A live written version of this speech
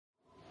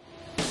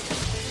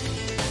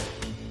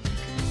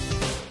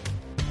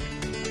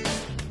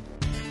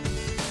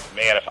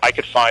man, if I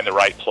could find the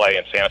right play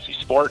in fantasy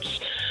sports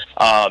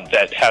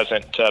that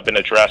hasn't been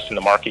addressed in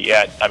the market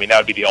yet, I mean, that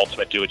would be the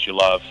ultimate do what you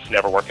love,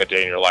 never work a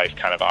day in your life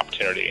kind of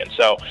opportunity. And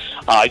so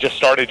I just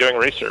started doing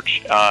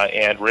research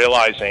and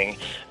realizing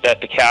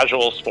that the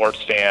casual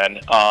sports fan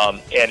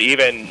and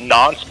even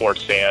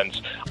non-sports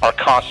fans are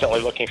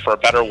constantly looking for a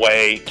better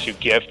way to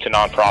give to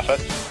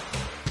nonprofits.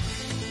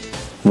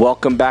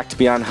 Welcome back to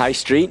Beyond High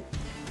Street.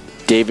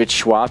 David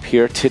Schwab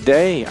here.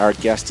 Today, our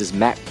guest is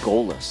Matt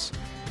Golis.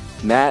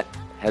 Matt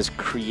has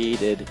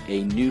created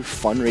a new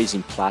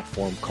fundraising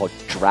platform called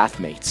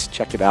DraftMates.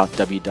 Check it out,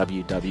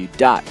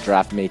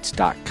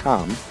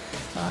 www.draftmates.com.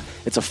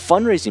 It's a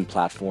fundraising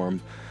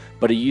platform,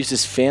 but it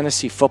uses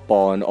fantasy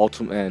football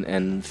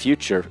and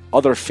future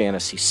other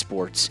fantasy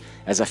sports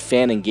as a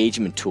fan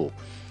engagement tool.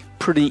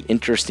 Pretty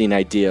interesting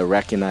idea,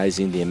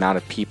 recognizing the amount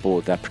of people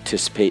that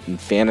participate in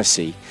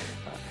fantasy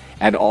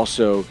and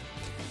also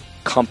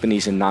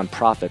companies and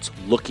nonprofits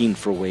looking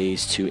for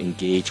ways to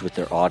engage with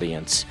their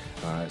audience.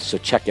 So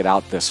check it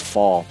out this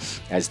fall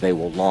as they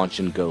will launch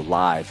and go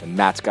live. And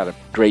Matt's got a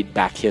great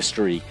back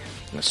history.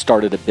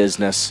 Started a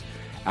business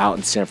out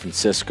in San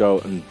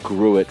Francisco and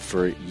grew it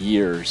for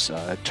years.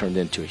 It turned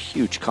into a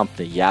huge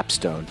company,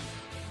 Yapstone.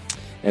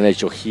 And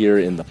as you'll hear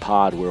in the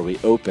pod where we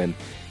open,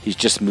 he's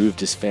just moved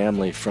his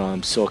family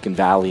from Silicon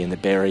Valley in the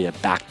Bay Area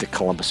back to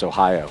Columbus,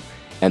 Ohio.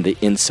 And the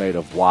insight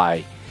of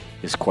why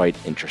is quite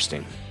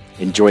interesting.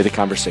 Enjoy the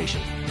conversation.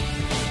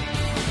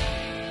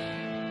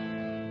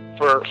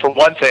 For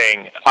one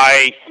thing,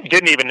 I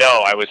didn't even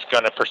know I was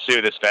going to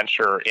pursue this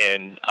venture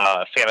in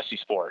fantasy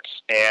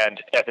sports.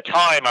 And at the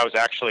time, I was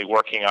actually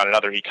working on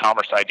another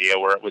e-commerce idea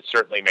where it would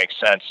certainly make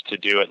sense to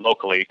do it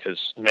locally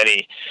because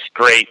many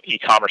great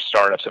e-commerce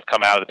startups have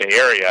come out of the Bay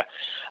Area.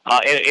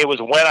 And it was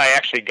when I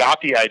actually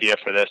got the idea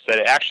for this that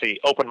it actually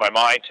opened my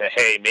mind to,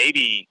 hey,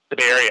 maybe the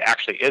Bay Area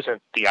actually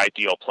isn't the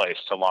ideal place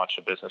to launch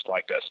a business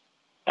like this.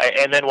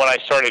 And then when I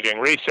started doing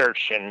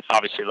research and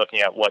obviously looking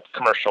at what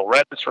commercial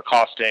rents were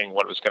costing,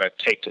 what it was going to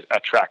take to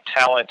attract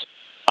talent,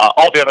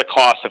 all the other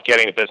costs of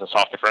getting the business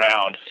off the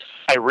ground,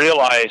 I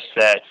realized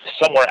that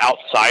somewhere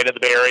outside of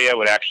the Bay Area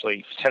would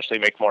actually potentially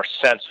make more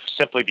sense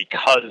simply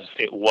because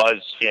it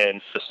was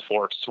in the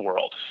sports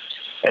world.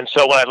 And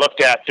so when I looked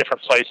at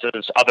different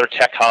places, other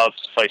tech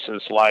hubs,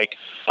 places like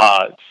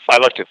I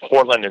looked at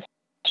Portland and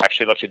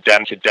actually looked at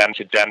Denton.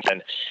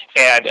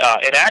 And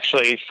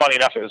actually, funny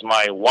enough, it was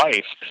my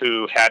wife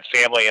who had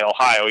family in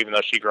Ohio, even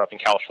though she grew up in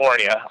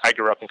California. I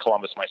grew up in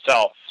Columbus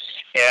myself.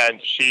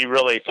 And she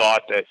really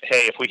thought that,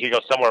 hey, if we could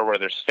go somewhere where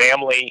there's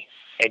family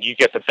and you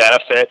get the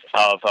benefit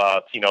of,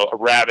 a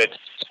rabid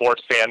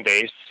sports fan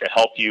base to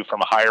help you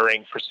from a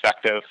hiring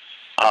perspective,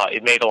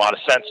 it made a lot of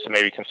sense to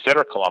maybe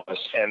consider Columbus.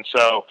 And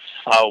so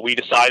we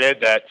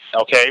decided that,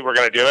 okay, we're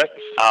going to do it.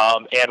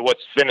 And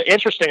what's been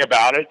interesting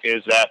about it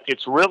is that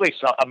it's really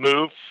a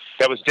move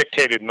that was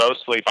dictated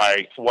mostly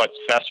by what's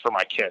best for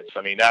my kids.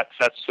 I mean,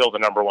 that's still the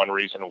number one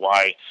reason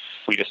why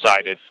we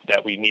decided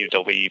that we needed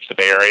to leave the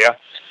Bay Area.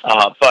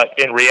 But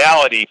in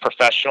reality,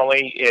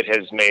 professionally, it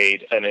has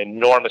made an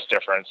enormous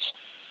difference,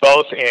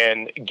 both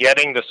in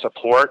getting the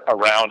support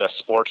around a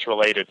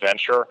sports-related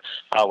venture,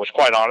 which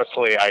quite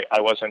honestly, I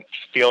wasn't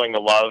feeling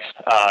the love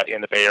in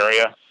the Bay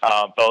Area,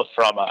 both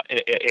from an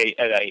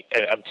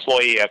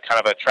employee, a kind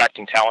of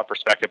attracting talent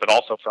perspective, but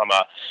also from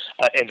a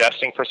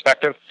investing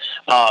perspective,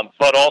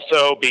 but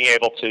also being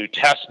able to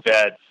test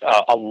bed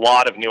a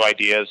lot of new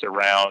ideas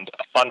around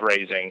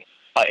fundraising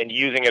and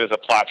using it as a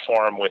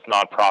platform with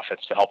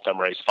nonprofits to help them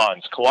raise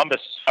funds.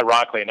 Columbus,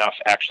 ironically enough,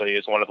 actually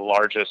is one of the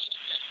largest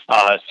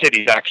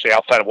cities actually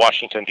outside of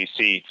Washington,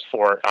 D.C.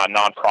 for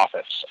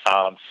nonprofits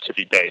to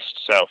be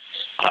based. So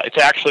it's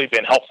actually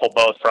been helpful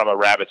both from a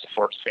rabid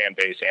sports fan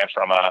base and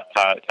from a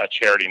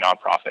charity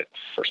nonprofit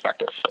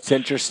perspective. It's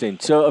interesting.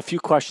 So a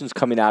few questions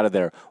coming out of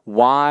there.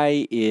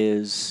 Why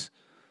is,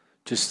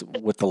 just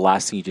with the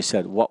last thing you just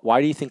said,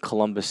 why do you think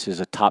Columbus is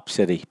a top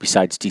city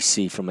besides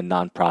D.C. from a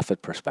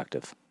nonprofit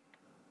perspective?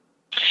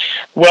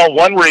 Well,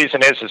 one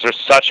reason is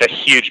there's such a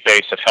huge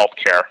base of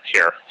healthcare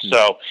here.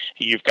 So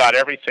you've got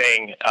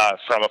everything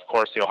from, of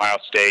course, the Ohio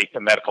State,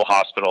 the medical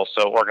hospital,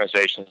 so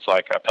organizations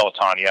like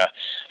Pelotonia,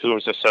 who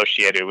is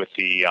associated with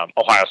the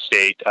Ohio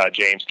State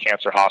James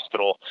Cancer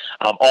Hospital,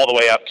 all the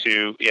way up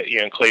to,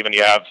 in Cleveland,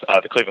 you have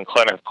the Cleveland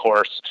Clinic, of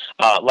course,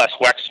 Les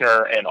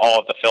Wexner and all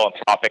of the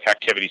philanthropic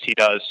activities he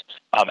does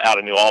out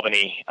of New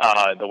Albany,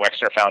 the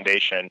Wexner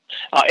Foundation,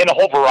 and a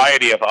whole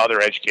variety of other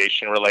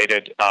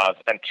education-related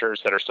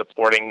ventures that are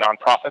supporting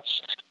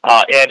nonprofits.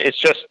 And it's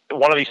just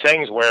one of these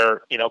things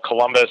where,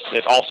 Columbus,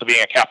 it also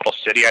being a capital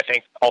city, I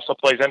think, also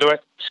plays into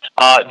it,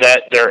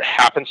 that there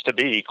happens to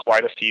be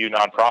quite a few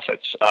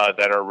nonprofits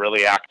that are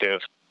really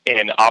active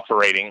in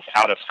operating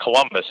out of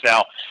Columbus.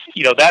 Now,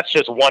 that's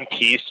just one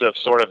piece of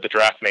sort of the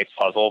DraftMates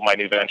puzzle, my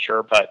new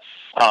venture, but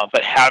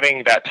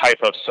having that type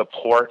of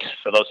support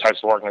for those types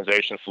of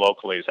organizations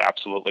locally is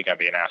absolutely going to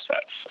be an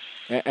asset.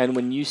 And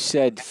when you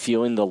said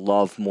feeling the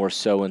love more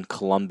so in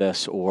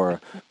Columbus,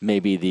 or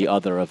maybe the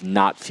other of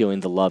not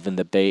feeling the love in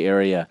the Bay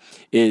Area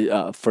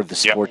for the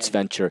sports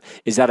venture,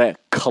 is that a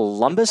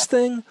Columbus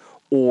thing,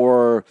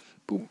 or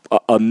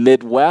a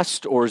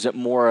Midwest, or is it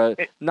more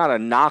not a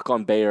knock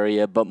on Bay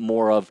Area, but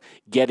more of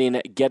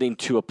getting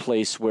to a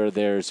place where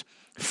there's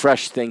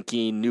fresh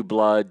thinking, new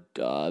blood,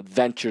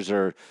 ventures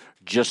are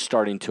just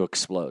starting to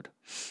explode?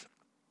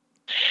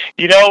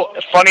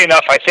 Funny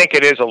enough, I think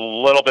it is a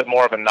little bit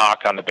more of a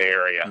knock on the Bay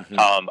Area.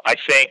 Mm-hmm. I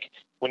think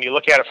when you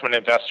look at it from an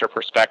investor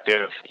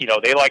perspective,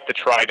 they like the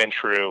tried and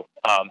true.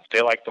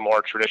 They like the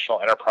more traditional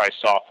enterprise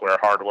software,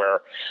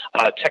 hardware,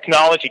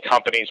 technology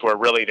companies where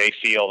really they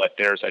feel that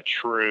there's a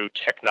true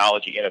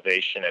technology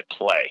innovation at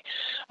play.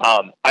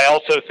 I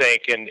also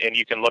think, and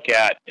you can look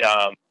at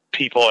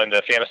people in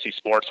the fantasy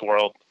sports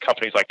world,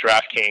 companies like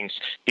DraftKings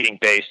being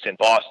based in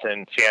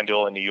Boston,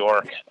 FanDuel in New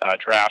York,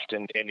 Draft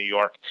in New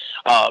York.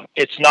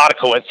 It's not a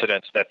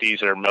coincidence that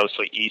these are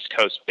mostly East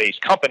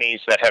Coast-based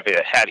companies that have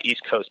had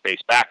East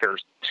Coast-based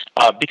backers,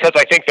 because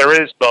I think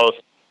there is both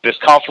this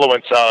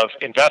confluence of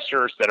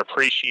investors that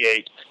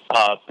appreciate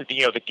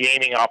the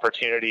gaming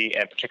opportunity,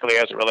 and particularly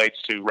as it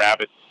relates to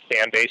rabid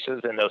fan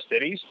bases in those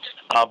cities.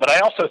 But I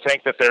also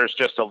think that there's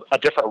just a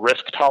different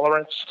risk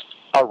tolerance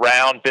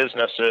around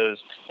businesses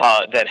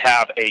that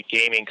have a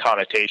gaming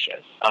connotation.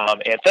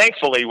 And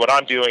thankfully, what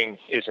I'm doing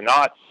is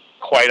not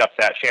quite up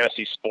that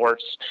fantasy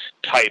sports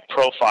type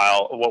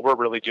profile. What we're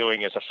really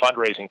doing is a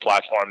fundraising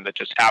platform that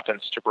just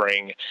happens to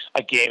bring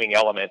a gaming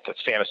element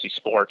that's fantasy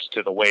sports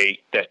to the way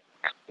that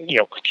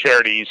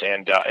charities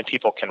and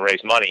people can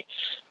raise money.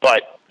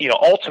 But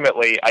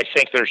ultimately, I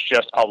think there's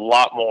just a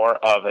lot more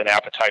of an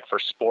appetite for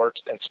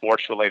sports and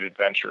sports related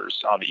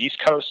ventures on the East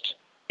Coast,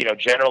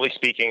 generally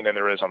speaking, than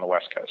there is on the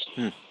West Coast.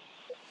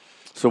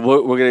 So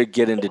we're going to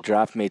get into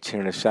DraftMates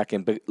here in a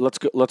second, but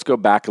let's go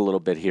back a little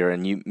bit here.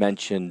 And you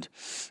mentioned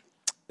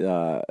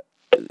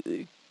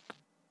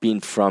being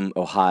from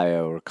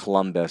Ohio or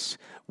Columbus.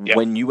 Yep.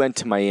 When you went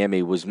to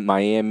Miami,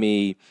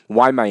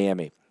 why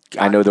Miami?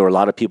 I know there were a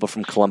lot of people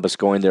from Columbus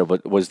going there,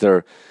 but was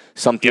there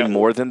something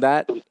more than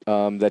that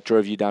that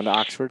drove you down to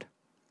Oxford?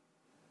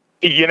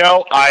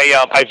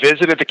 I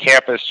visited the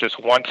campus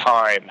just one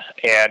time,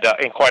 and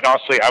quite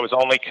honestly, I was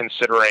only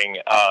considering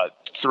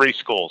 3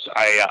 schools.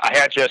 I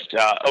had just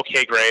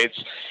okay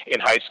grades in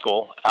high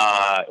school.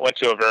 Went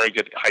to a very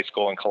good high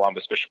school in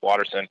Columbus, Bishop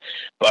Watterson,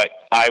 but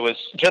I was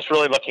just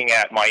really looking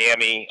at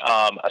Miami,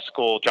 a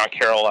school, John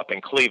Carroll up in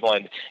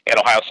Cleveland, and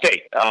Ohio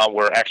State,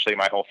 where actually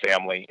my whole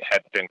family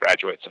had been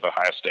graduates of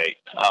Ohio State.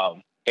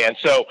 And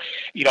so,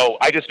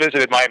 I just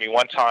visited Miami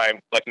one time,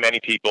 like many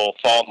people,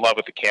 fall in love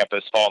with the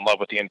campus, fall in love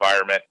with the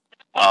environment,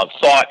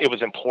 thought it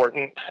was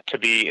important to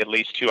be at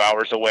least 2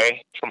 hours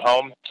away from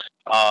home.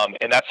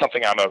 And that's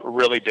something I'm a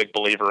really big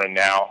believer in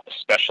now,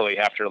 especially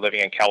after living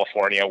in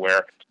California,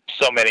 where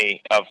so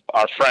many of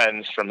our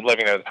friends from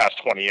living there the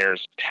past 20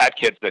 years had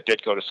kids that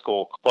did go to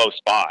school close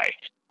by.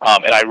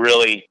 And I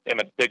really am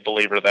a big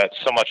believer that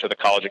so much of the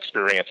college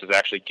experience is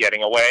actually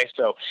getting away.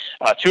 So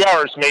 2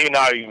 hours may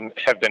not even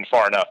have been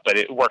far enough, but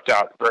it worked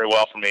out very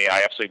well for me.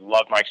 I absolutely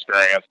loved my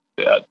experience,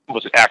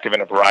 was active in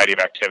a variety of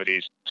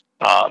activities.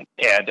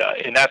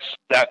 And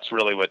that's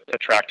really what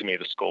attracted me to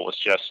the school, was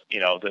just,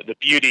 the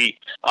beauty.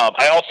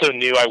 I also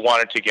knew I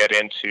wanted to get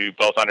into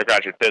both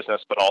undergraduate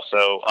business, but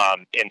also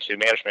into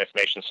management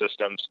information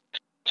systems.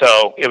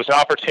 So it was an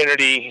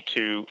opportunity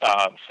to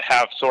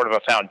have sort of a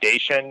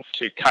foundation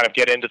to kind of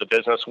get into the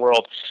business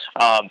world.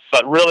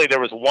 But really, there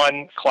was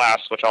one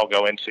class, which I'll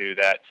go into,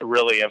 that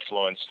really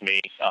influenced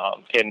me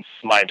in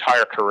my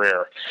entire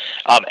career.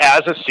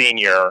 As a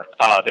senior,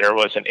 there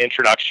was an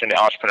introduction to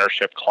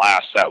entrepreneurship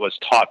class that was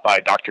taught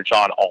by Dr.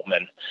 John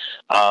Altman,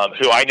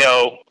 who I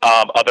know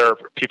other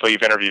people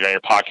you've interviewed on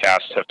your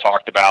podcast have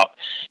talked about.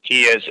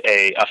 He is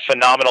a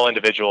phenomenal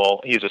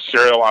individual. He's a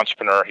serial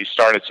entrepreneur. He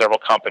started several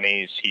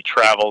companies. He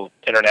traveled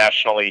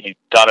internationally. He's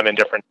done them in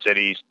different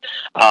cities.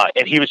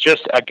 And he was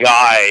just a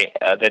guy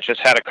that just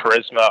had a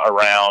charisma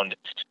around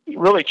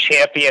really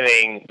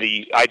championing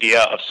the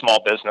idea of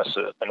small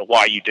businesses and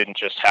why you didn't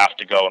just have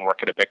to go and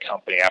work at a big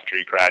company after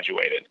you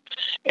graduated.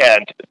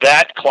 And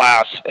that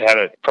class had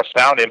a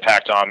profound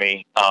impact on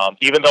me.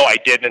 Even though I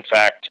did, in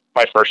fact,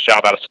 my first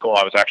job out of school,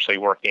 I was actually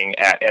working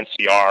at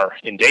NCR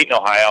in Dayton,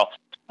 Ohio,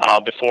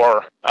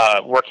 before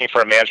working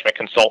for a management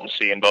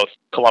consultancy in both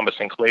Columbus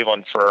and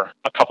Cleveland for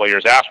a couple of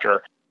years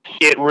after.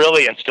 It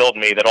really instilled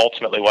in me that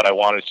ultimately what I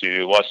wanted to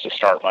do was to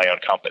start my own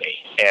company,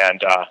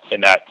 and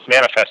that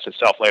manifests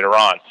itself later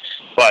on.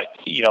 But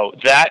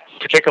that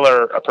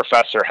particular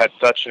professor had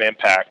such an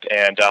impact,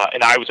 and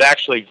I was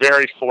actually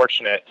very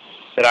fortunate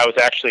that I was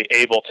actually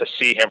able to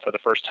see him for the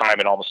first time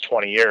in almost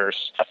 20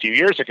 years a few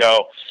years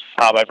ago,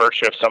 by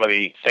virtue of some of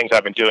the things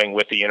I've been doing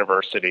with the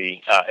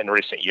university in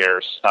recent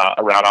years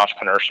around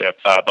entrepreneurship,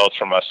 both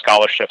from a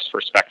scholarships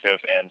perspective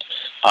and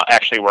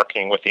actually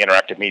working with the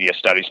Interactive Media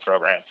Studies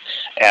program.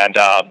 And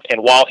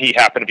while he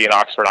happened to be in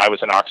Oxford, I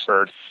was in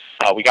Oxford.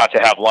 We got to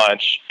have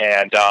lunch,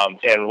 and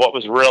what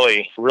was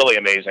really, really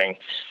amazing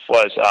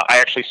was I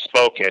actually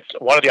spoke at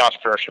one of the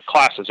entrepreneurship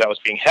classes that was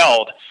being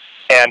held,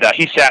 and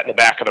he sat in the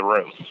back of the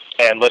room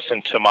and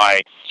listened to my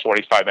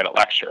 45-minute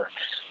lecture.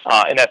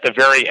 And at the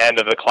very end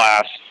of the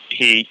class,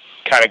 he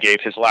kind of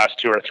gave his last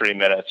 2 or 3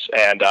 minutes,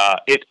 and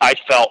I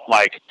felt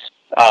like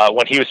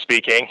when he was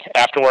speaking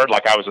afterward,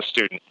 like I was a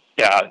student.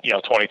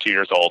 22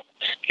 years old.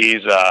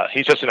 He's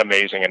just an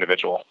amazing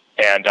individual,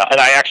 and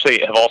I actually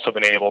have also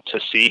been able to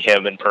see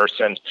him in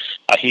person.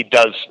 He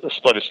does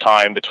split his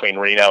time between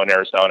Reno and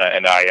Arizona,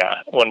 and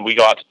when we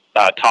go out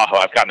to Tahoe,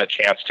 I've gotten a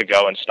chance to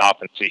go and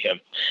stop and see him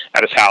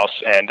at his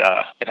house and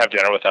have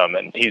dinner with him.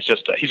 And he's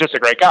just a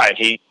great guy, and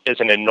he is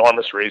an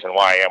enormous reason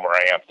why I am where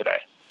I am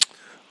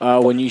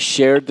today. When you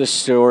shared the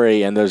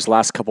story and those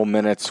last couple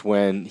minutes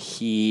when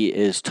he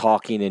is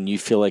talking and you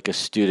feel like a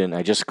student,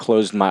 I just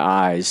closed my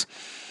eyes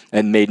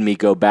and made me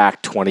go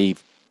back 20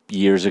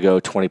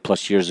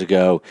 plus years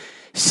ago,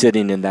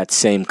 sitting in that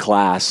same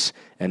class,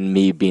 and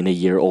me being a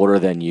year older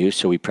than you,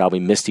 so we probably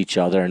missed each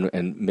other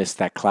and missed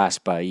that class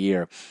by a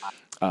year.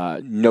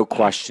 No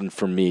question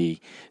for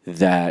me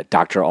that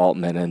Dr.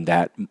 Altman and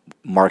that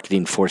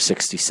Marketing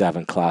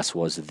 467 class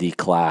was the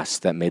class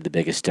that made the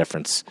biggest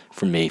difference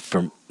for me,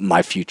 for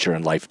my future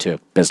in life too,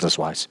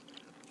 business-wise.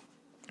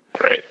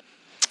 Great.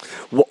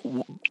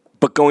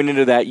 But going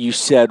into that, you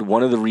said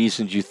one of the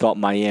reasons you thought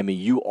Miami,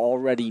 you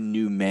already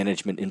knew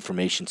management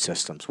information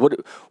systems.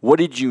 What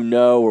did you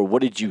know, or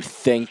what did you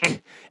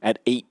think at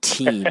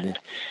 18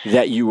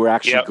 that you were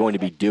actually going to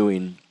be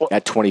doing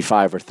at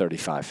 25 or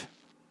 35?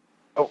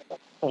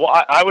 Well,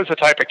 I was the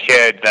type of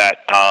kid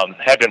that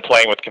had been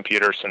playing with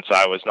computers since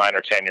I was 9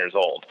 or 10 years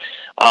old.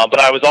 But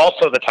I was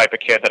also the type of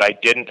kid that I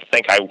didn't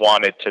think I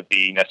wanted to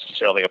be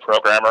necessarily a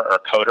programmer or a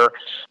coder.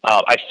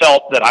 I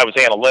felt that I was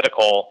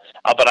analytical,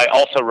 but I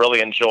also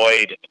really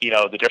enjoyed,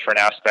 the different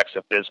aspects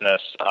of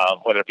business,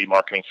 whether it be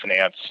marketing,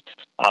 finance,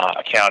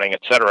 accounting,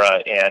 et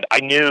cetera. And I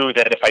knew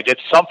that if I did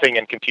something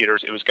in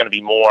computers, it was going to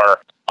be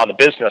more on the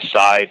business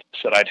side,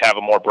 so that I'd have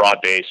a more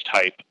broad-based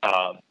type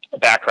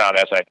background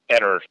as I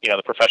enter,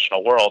 the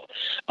professional world.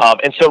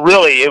 And so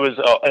really it was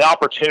an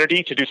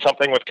opportunity to do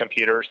something with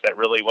computers that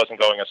really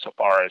wasn't going as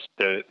far as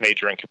the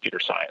major in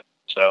computer science.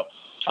 So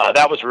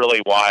that was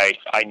really why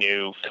I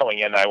knew going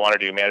in that I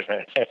wanted to do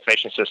management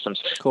information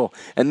systems. Cool.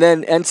 And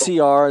then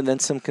NCR, and then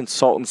some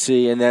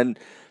consultancy, and then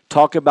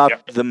talk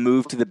about the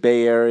move to the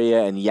Bay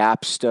Area and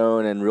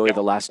Yapstone and really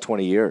the last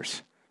 20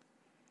 years.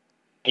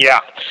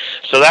 Yeah,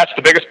 so that's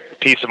the biggest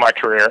piece of my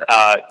career.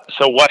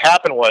 So what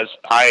happened was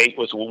I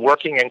was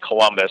working in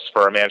Columbus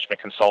for a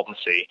management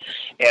consultancy,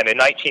 and in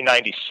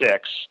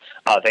 1996,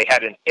 they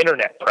had an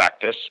internet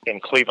practice in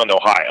Cleveland,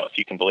 Ohio, if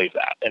you can believe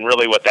that. And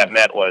really what that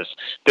meant was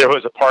there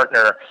was a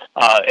partner,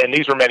 and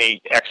these were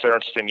many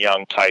ex-Ernst &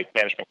 Young type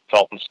management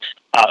consultants,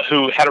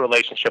 who had a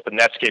relationship with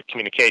Netscape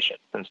Communications.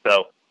 And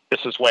so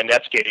this is when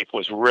Netscape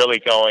was really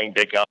going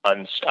big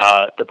guns.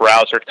 The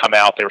browser had come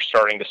out. They were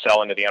starting to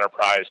sell into the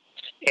enterprise.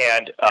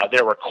 And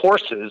there were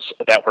courses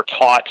that were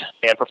taught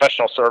and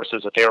professional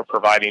services that they were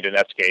providing to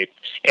Netscape.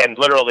 And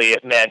literally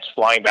it meant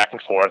flying back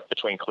and forth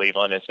between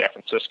Cleveland and San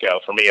Francisco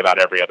for me about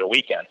every other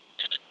weekend.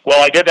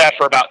 Well, I did that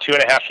for about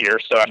 2.5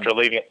 years. So after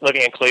living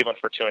in Cleveland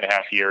for 2.5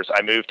 years,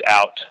 I moved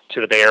out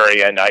to the Bay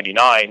Area in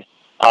 99.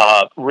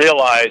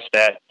 Realized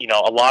that,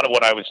 a lot of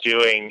what I was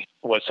doing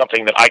was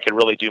something that I could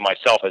really do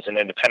myself as an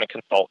independent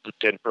consultant.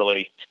 Didn't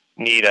really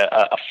need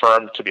a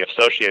firm to be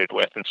associated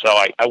with. And so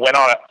I went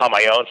on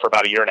my own for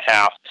about 1.5 years.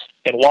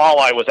 And while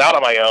I was out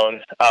on my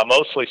own,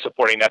 mostly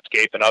supporting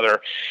Netscape and other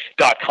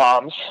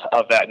 .coms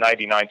of that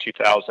 99,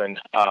 2000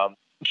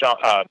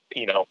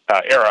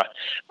 era,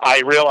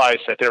 I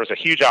realized that there was a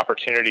huge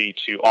opportunity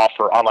to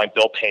offer online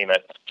bill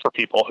payment for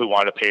people who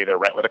wanted to pay their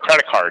rent with a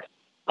credit card.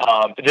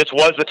 This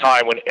was the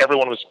time when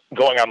everyone was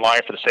going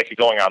online for the sake of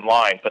going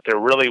online, but there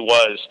really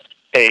was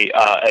a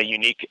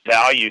unique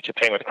value to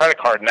paying with a credit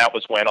card, and that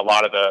was when a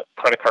lot of the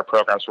credit card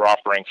programs were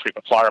offering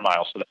frequent flyer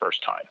miles for the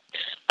first time.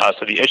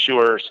 So the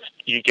issuers,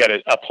 you get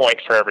a point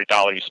for every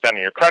dollar you spend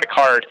on your credit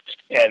card,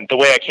 and the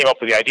way I came up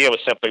with the idea was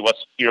simply,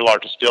 what's your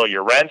largest bill?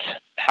 Your rent.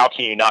 How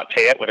can you not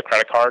pay it with a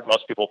credit card?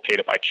 Most people paid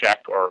it by check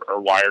or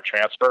wire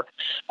transfer.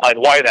 And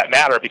why did that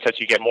matter? Because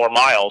you get more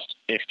miles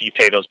if you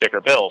pay those bigger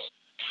bills.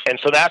 And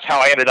so that's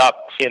how I ended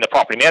up in the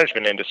property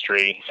management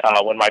industry,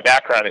 when my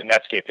background at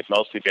Netscape had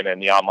mostly been in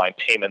the online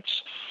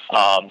payments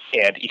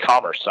and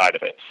e-commerce side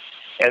of it.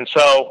 And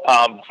so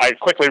I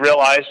quickly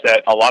realized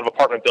that a lot of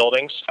apartment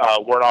buildings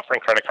weren't offering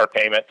credit card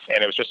payment,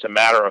 and it was just a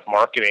matter of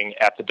marketing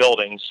at the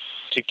buildings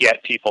to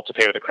get people to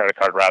pay with a credit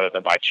card rather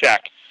than by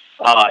check.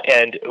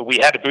 And we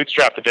had to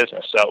bootstrap the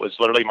business. So it was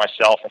literally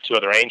myself and 2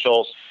 other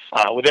angels.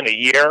 Within a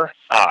year,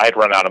 I'd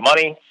run out of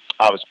money.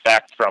 I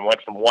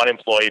went from 1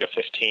 employee to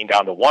 15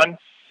 down to 1.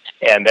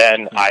 And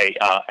then I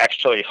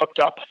actually hooked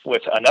up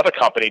with another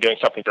company doing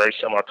something very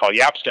similar called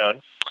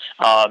Yapstone.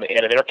 And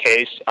in their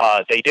case,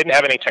 they didn't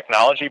have any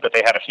technology, but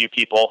they had a few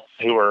people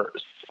who were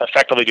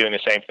effectively doing the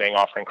same thing,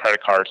 offering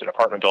credit cards in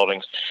apartment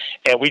buildings.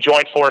 And we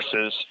joined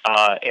forces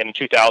in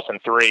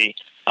 2003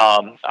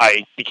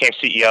 I became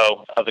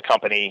CEO of the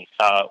company.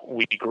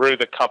 We grew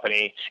the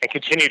company and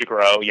continue to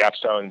grow.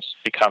 Yapstone's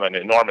become an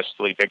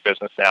enormously big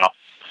business now.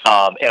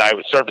 And I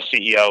served as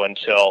CEO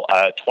until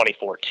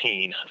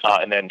 2014,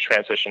 and then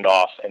transitioned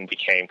off and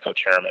became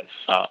co-chairman.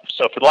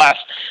 So for the last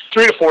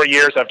 3 to 4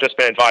 years, I've just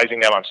been advising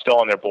them. I'm still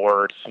on their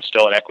board. I'm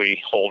still an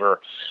equity holder.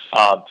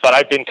 But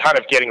I've been kind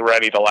of getting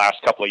ready the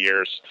last couple of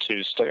years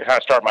to kind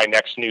of start my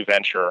next new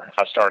venture,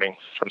 starting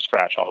from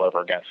scratch all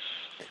over again.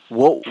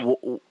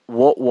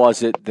 What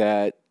was it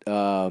that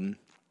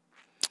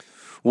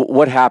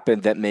what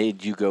happened that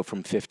made you go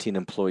from 15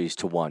 employees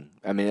to 1?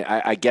 I mean,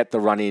 I get the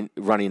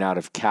running out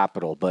of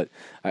capital, but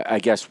I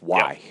guess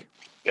why?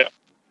 Yeah.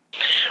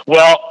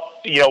 Well,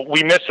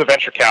 we missed the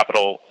venture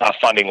capital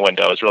funding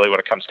window is really what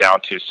it comes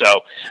down to.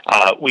 So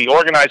we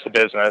organized the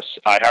business.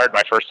 I hired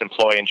my first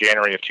employee in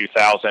January of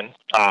 2000.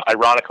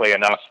 Ironically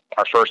enough,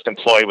 our first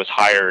employee was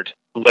hired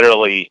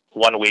literally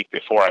 1 week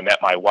before I met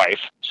my wife.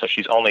 So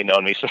she's only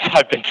known me since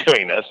I've been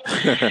doing this.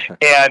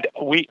 and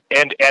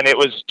it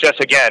was just,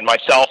 again,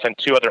 myself and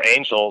 2 other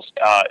angels.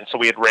 So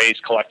we had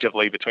raised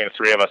collectively between the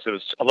 3 of us, it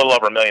was a little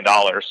over $1 million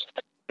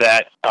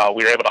that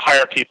we were able to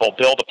hire people,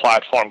 build a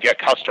platform, get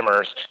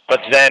customers.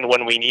 But then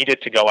when we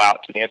needed to go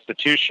out to the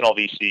institutional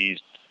VCs,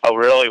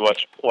 really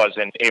which was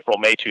in April,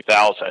 May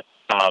 2000,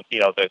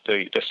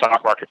 the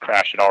stock market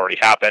crash had already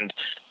happened.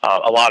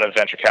 A lot of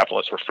venture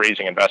capitalists were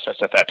freezing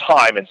investments at that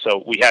time, and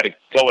so we had to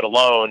go it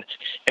alone.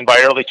 And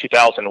by early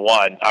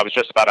 2001, I was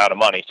just about out of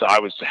money. So I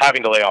was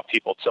having to lay off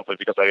people simply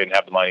because I didn't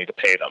have the money to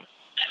pay them.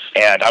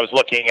 And I was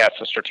looking at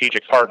some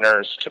strategic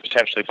partners to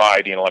potentially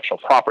buy the intellectual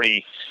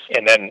property.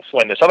 And then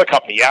when this other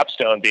company,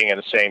 Yapstone, being in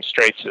the same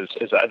straits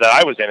as that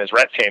I was in, as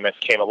Rent Payment,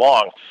 came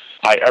along,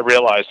 I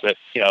realized that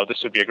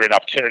this would be a great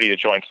opportunity to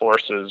join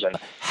forces. And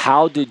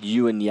how did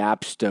you and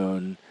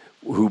Yapstone,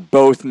 who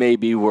both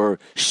maybe were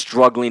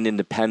struggling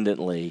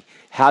independently,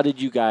 how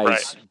did you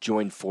guys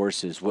join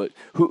forces?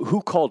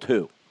 Who called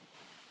who?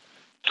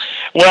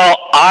 Well,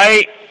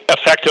 I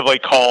effectively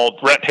called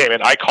Rent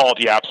Payment. I called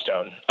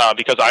Yapstone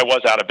because I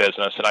was out of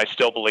business and I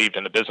still believed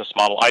in the business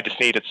model. I just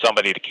needed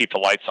somebody to keep the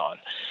lights on.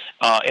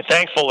 And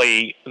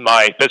thankfully,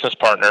 my business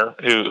partner,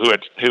 who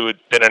had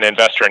been an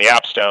investor in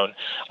Yapstone,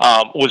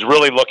 was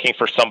really looking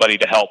for somebody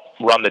to help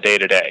run the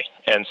day-to-day.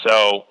 And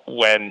so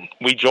when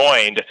we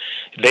joined,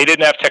 they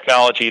didn't have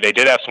technology. They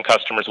did have some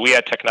customers. We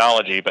had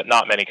technology, but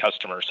not many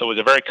customers. So it was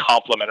a very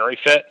complementary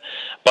fit.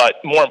 But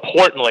more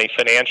importantly,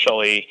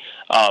 financially,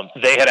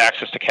 they had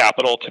access to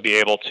capital to be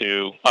able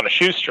to, on a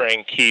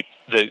shoestring, keep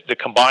the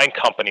combined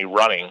company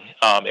running,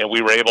 and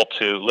we were able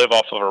to live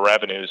off of our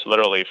revenues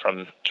literally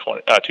from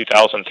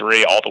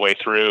 2003 all the way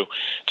through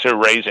to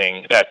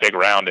raising that big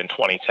round in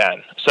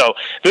 2010. So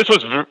this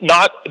was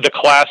not the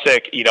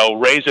classic,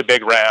 raise a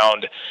big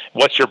round,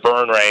 what's your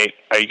burn rate,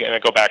 are you going to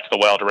go back to the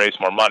well to raise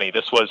more money?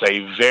 This was a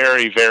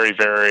very, very,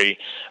 very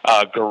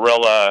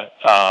guerrilla,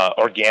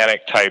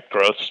 organic type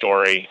growth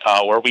story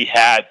where we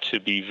had to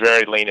be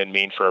very lean and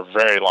mean for a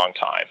very long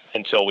time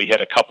until we hit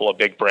a couple of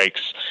big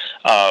breaks,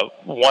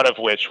 one of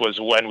which was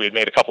when we had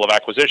made a couple of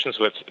acquisitions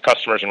with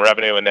customers and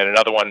revenue, and then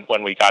another one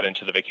when we got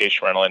into the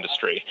vacation rental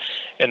industry.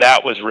 And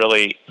that was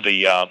really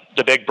the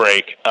big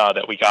break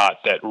that we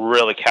got that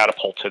really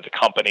catapulted the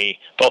company,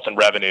 both in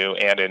revenue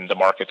and in the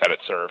market that it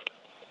served.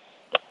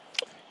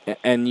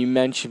 And you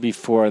mentioned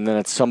before, and then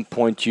at some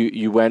point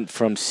you went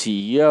from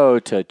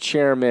CEO to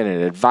chairman,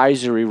 an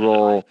advisory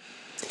role.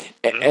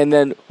 And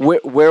then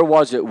where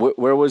was it?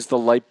 Where was the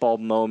light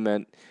bulb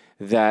moment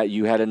that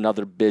you had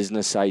another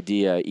business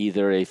idea,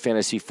 either a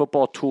fantasy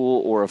football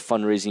tool or a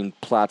fundraising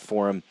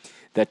platform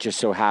that just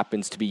so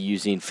happens to be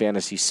using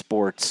fantasy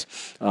sports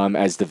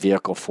as the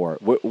vehicle for it?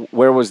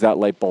 Where was that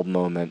light bulb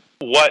moment?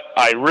 What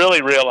I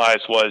really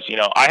realized was,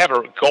 I have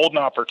a golden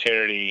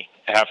opportunity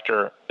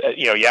after,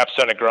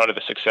 Yapstone had grown to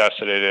the success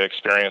that it had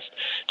experienced,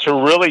 to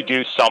really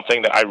do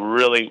something that I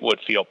really would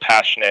feel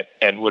passionate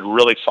and would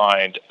really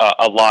find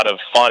a lot of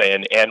fun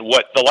in. And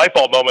what the light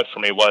bulb moment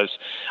for me was,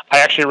 I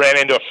actually ran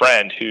into a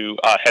friend who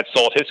had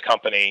sold his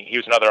company. He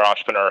was another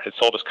entrepreneur, had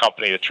sold his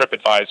company to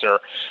TripAdvisor,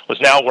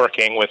 was now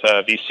working with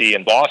a VC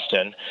in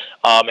Boston.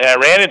 And I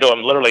ran into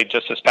him literally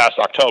just this past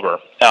October.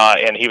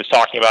 And he was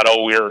talking about,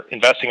 we're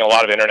investing in a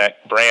lot of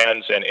internet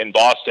brands. And in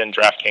Boston,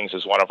 DraftKings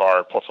is one of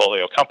our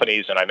portfolio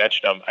companies. And I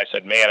mentioned him. I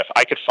said, man, if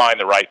I could find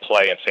the right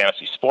play in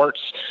fantasy sports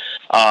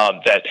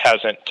that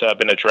hasn't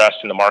been addressed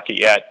in the market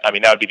yet, that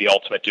would be the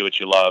ultimate do what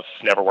you love,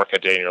 never work a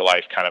day in your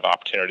life kind of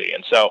opportunity.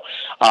 And so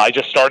I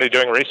just started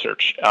doing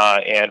research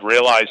and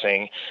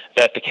realizing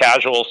that the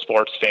casual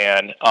sports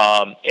fan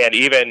and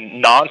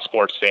even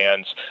non-sports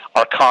fans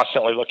are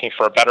constantly looking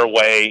for a better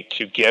way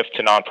to give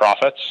to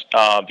nonprofits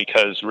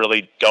because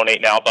really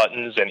donate now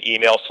buttons and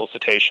email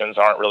solicitations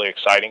aren't really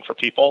exciting for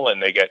people,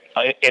 and they get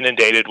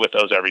inundated with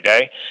those every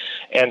day.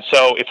 And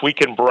so if we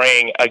can can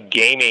bring a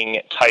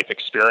gaming type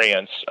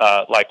experience,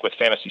 like with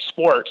fantasy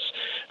sports,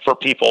 for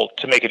people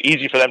to make it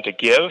easy for them to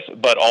give,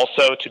 but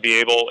also to be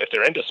able, if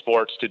they're into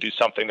sports, to do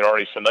something they're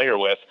already familiar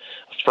with.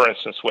 For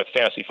instance, with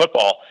fantasy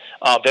football,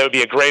 that would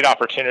be a great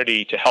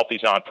opportunity to help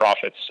these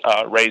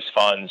nonprofits raise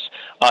funds,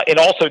 and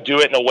also do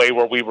it in a way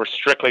where we were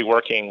strictly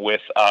working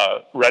with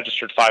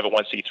registered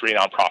 501c3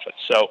 nonprofits.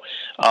 So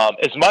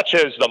as much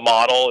as the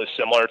model is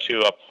similar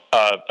to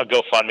a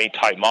GoFundMe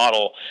type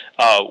model,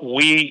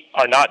 we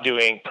are not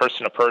doing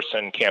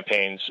person-to-person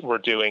campaigns. We're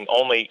doing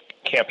only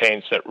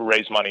campaigns that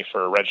raise money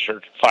for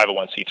registered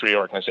 501c3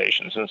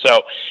 organizations. And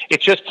so it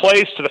just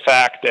plays to the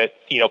fact that,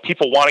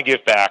 people want to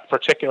give back,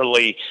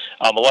 particularly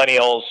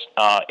millennials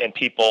and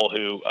people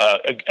who,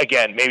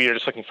 again, maybe you're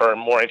just looking for a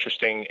more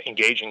interesting,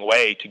 engaging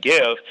way to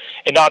give,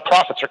 and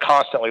nonprofits are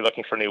constantly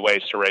looking for new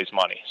ways to raise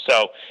money.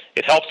 So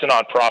it helps a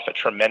nonprofit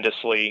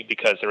tremendously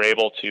because they're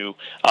able to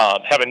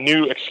have a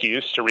new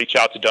excuse to reach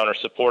out to donor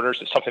supporters.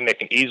 It's something they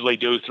can easily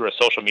do through a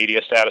social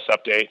media status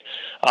update.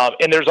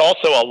 And there's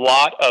also a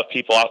lot of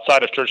people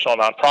outside of traditional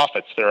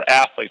nonprofits. There are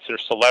athletes, there are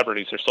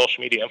celebrities, there are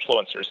social media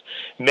influencers.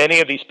 Many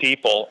of these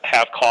people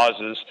have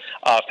causes,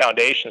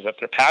 foundations that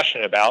they're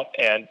passionate about,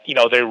 and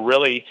they're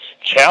really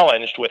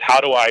challenged with how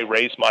do I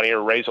raise money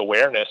or raise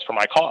awareness for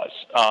my cause.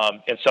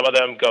 And some of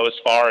them go as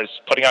far as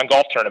putting on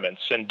golf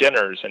tournaments and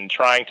dinners and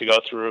trying to go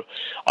through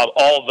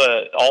all of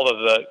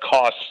the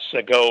costs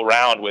that go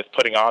around with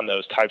putting on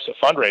those types of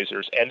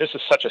fundraisers. And this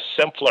is such a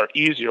simpler,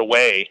 easier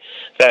way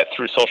that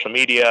through social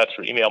media,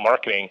 through email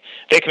marketing,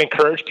 they can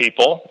encourage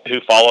people who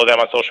follow them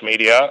on social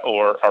media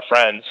or are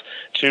friends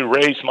to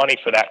raise money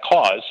for that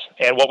cause.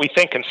 And what we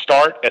think can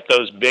start at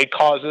those big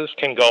causes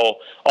can go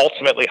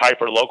ultimately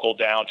hyper-local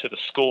down to the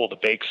school, the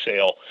bake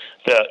sale,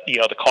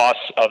 the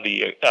costs of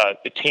the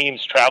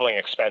team's traveling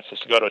expenses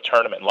to go to a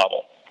tournament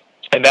level.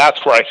 And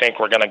that's where I think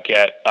we're going to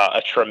get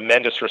a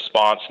tremendous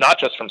response, not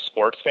just from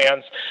sports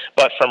fans,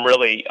 but from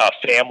really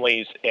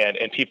families and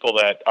people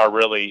that are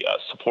really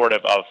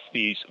supportive of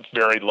these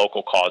very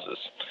local causes.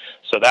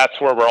 So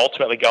that's where we're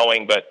ultimately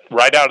going. But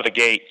right out of the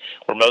gate,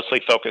 we're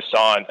mostly focused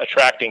on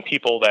attracting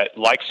people that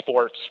like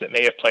sports, that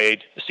may have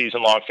played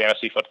season-long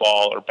fantasy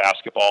football or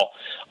basketball,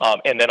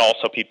 and then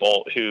also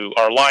people who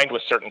are aligned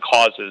with certain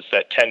causes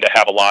that tend to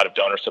have a lot of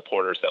donor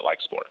supporters that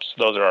like sports.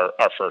 Those are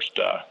our first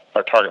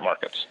our target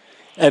markets.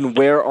 And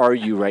where are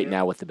you right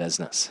now with the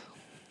business?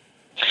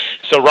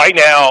 So right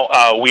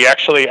now, we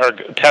actually are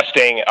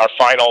testing our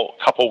final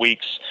couple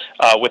weeks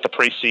with the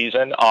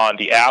preseason on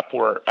the app.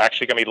 We're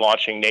actually going to be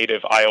launching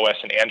native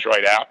iOS and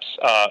Android apps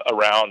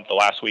around the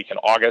last week in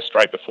August,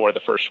 right before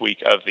the first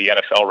week of the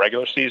NFL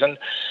regular season.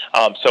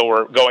 So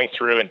we're going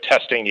through and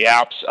testing the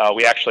apps.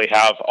 We actually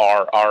have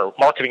our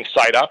marketing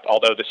site up,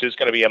 although this is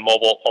going to be a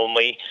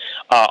mobile-only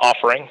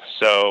offering.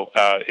 So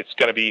it's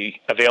going to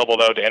be available,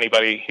 though, to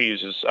anybody who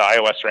uses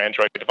iOS or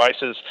Android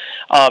devices.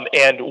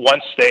 And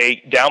once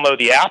they download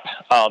the app,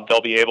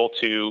 they'll be able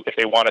to, if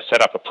they want to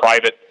set up a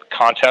private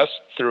contest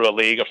through a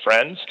league of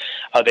friends,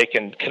 they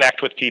can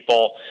connect with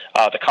people,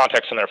 the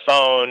contacts on their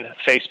phone,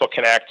 Facebook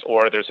Connect,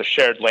 or there's a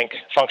shared link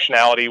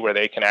functionality where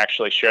they can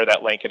actually share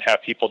that link and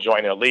have people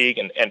join a league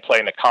and play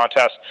in a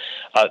contest.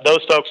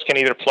 Those folks can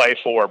either play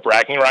for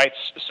bragging rights,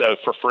 so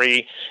for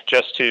free,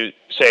 just to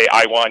say,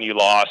 I won, you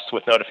lost,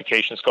 with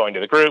notifications going to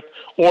the group,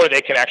 or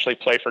they can actually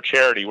play for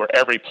charity, where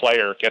every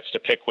player gets to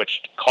pick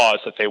which cause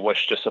that they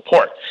wish to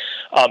support.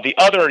 The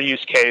other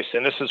use case,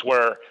 and this is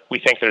where we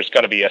think there's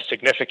going to be a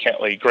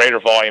significantly greater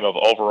volume of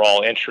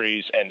overall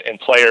entries and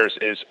players,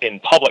 is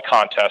in public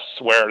contests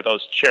where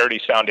those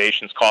charities,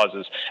 foundations,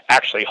 causes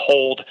actually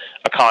hold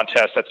a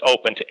contest that's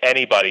open to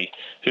anybody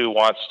who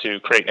wants to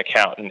create an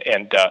account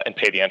and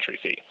pay the entry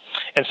fee.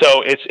 And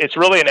so it's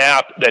really an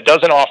app that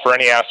doesn't offer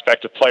any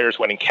aspect of players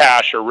winning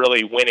cash or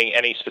really winning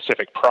any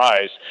specific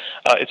prize.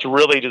 It's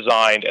really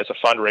designed as a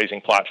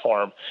fundraising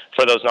platform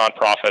for those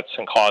nonprofits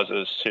and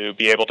causes to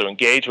be able to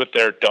engage with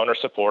their donor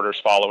supporters,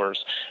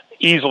 followers,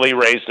 easily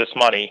raise this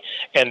money,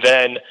 and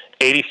then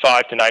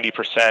 85 to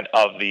 90%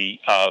 of the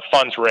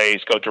funds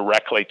raised go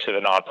directly to the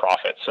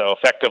nonprofit. So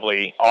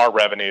effectively, our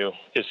revenue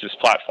is this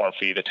platform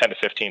fee, the 10 to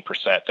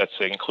 15%. That's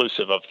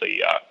inclusive of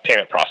the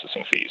payment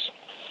processing fees.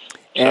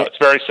 So it's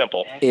very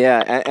simple.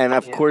 Yeah, and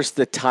of course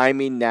the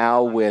timing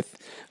now with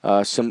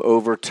some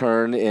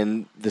overturn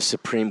in the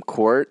Supreme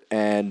Court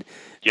and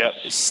yes,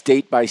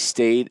 state by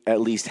state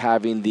at least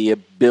having the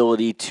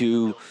ability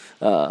to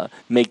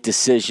make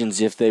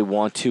decisions if they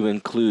want to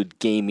include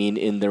gaming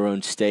in their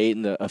own state,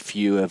 and a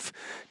few have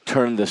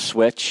turned the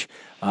switch.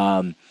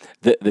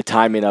 The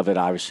timing of it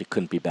obviously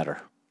couldn't be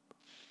better.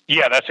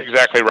 Yeah, that's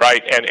exactly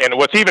right. And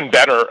what's even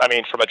better, I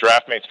mean, from a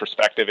DraftMates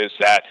perspective, is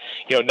that,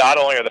 not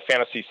only are the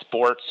fantasy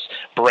sports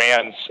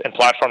brands and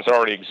platforms that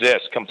already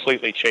exist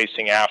completely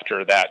chasing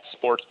after that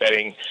sports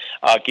betting,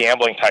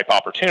 gambling type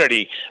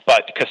opportunity,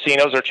 but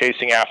casinos are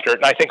chasing after it.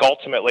 And I think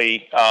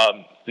ultimately,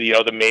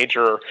 the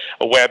major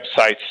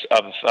websites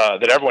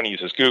that everyone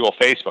uses, Google,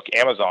 Facebook,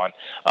 Amazon,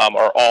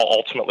 are all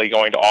ultimately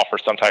going to offer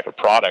some type of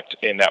product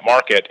in that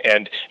market.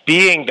 And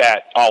being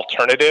that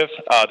alternative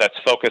that's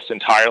focused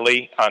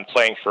entirely on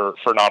playing for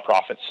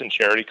nonprofits and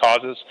charity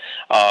causes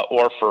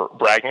or for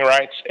bragging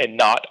rights and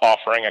not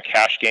offering a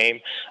cash game,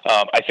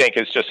 I think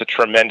is just a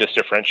tremendous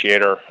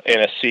differentiator in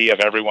a sea of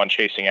everyone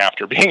chasing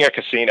after being a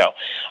casino.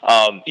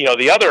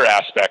 The other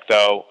aspect,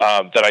 though,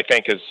 that I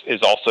think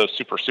is also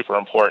super, super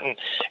important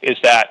is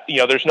that,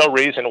 there's no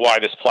reason why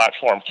this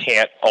platform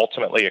can't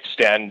ultimately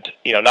extend,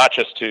 not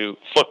just to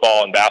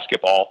football and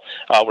basketball.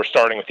 We're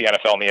starting with the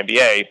NFL and the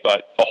NBA,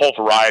 but a whole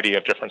variety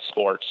of different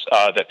sports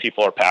that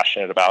people are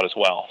passionate about as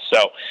well.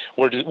 So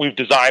we've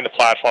designed the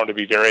platform to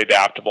be very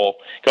adaptable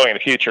going in the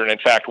future. And in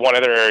fact, one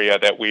other area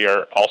that we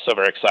are also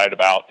very excited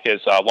about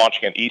is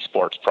launching an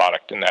esports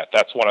product, and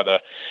that's one of the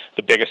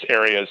biggest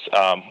areas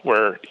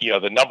where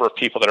the number of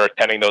people that are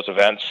attending those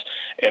events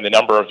and the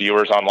number of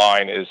viewers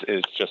online is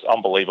just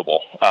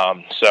unbelievable.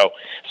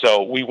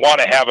 So we want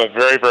to have a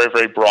very, very,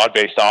 very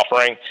broad-based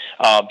offering,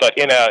 but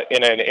in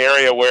an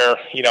area where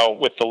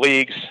with the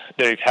leagues,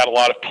 they've had a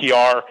lot of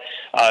PR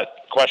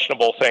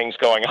questionable things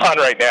going on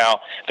right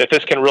now, that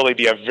this can really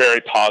be a very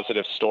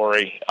positive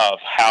story of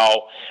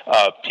how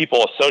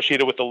people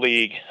associated with the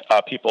league,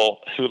 people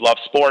who love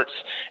sports,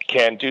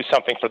 can do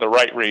something for the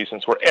right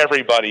reasons, where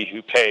everybody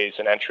who pays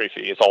an entry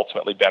fee is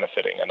ultimately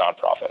benefiting a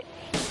nonprofit.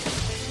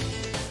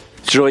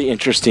 It's really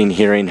interesting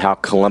hearing how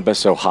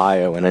Columbus,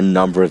 Ohio, and a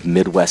number of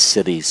Midwest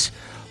cities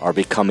are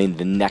becoming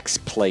the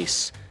next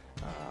place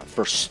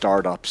for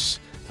startups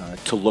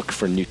to look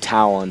for new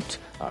talent,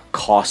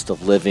 cost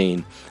of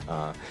living,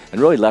 and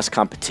really less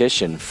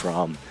competition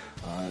from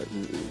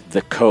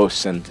the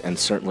coast and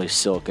certainly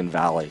Silicon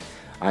Valley.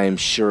 I am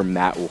sure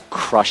Matt will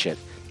crush it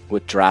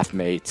with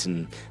DraftMates,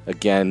 and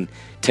again,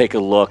 take a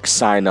look,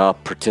 sign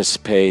up,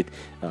 participate.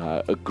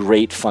 A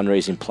great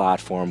fundraising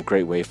platform,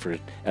 great way for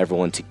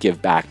everyone to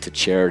give back to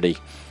charity.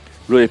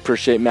 Really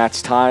appreciate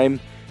Matt's time.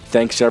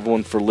 Thanks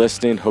everyone for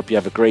listening. Hope you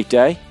have a great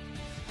day.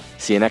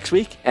 See you next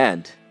week,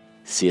 and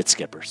see you at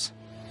Skippers.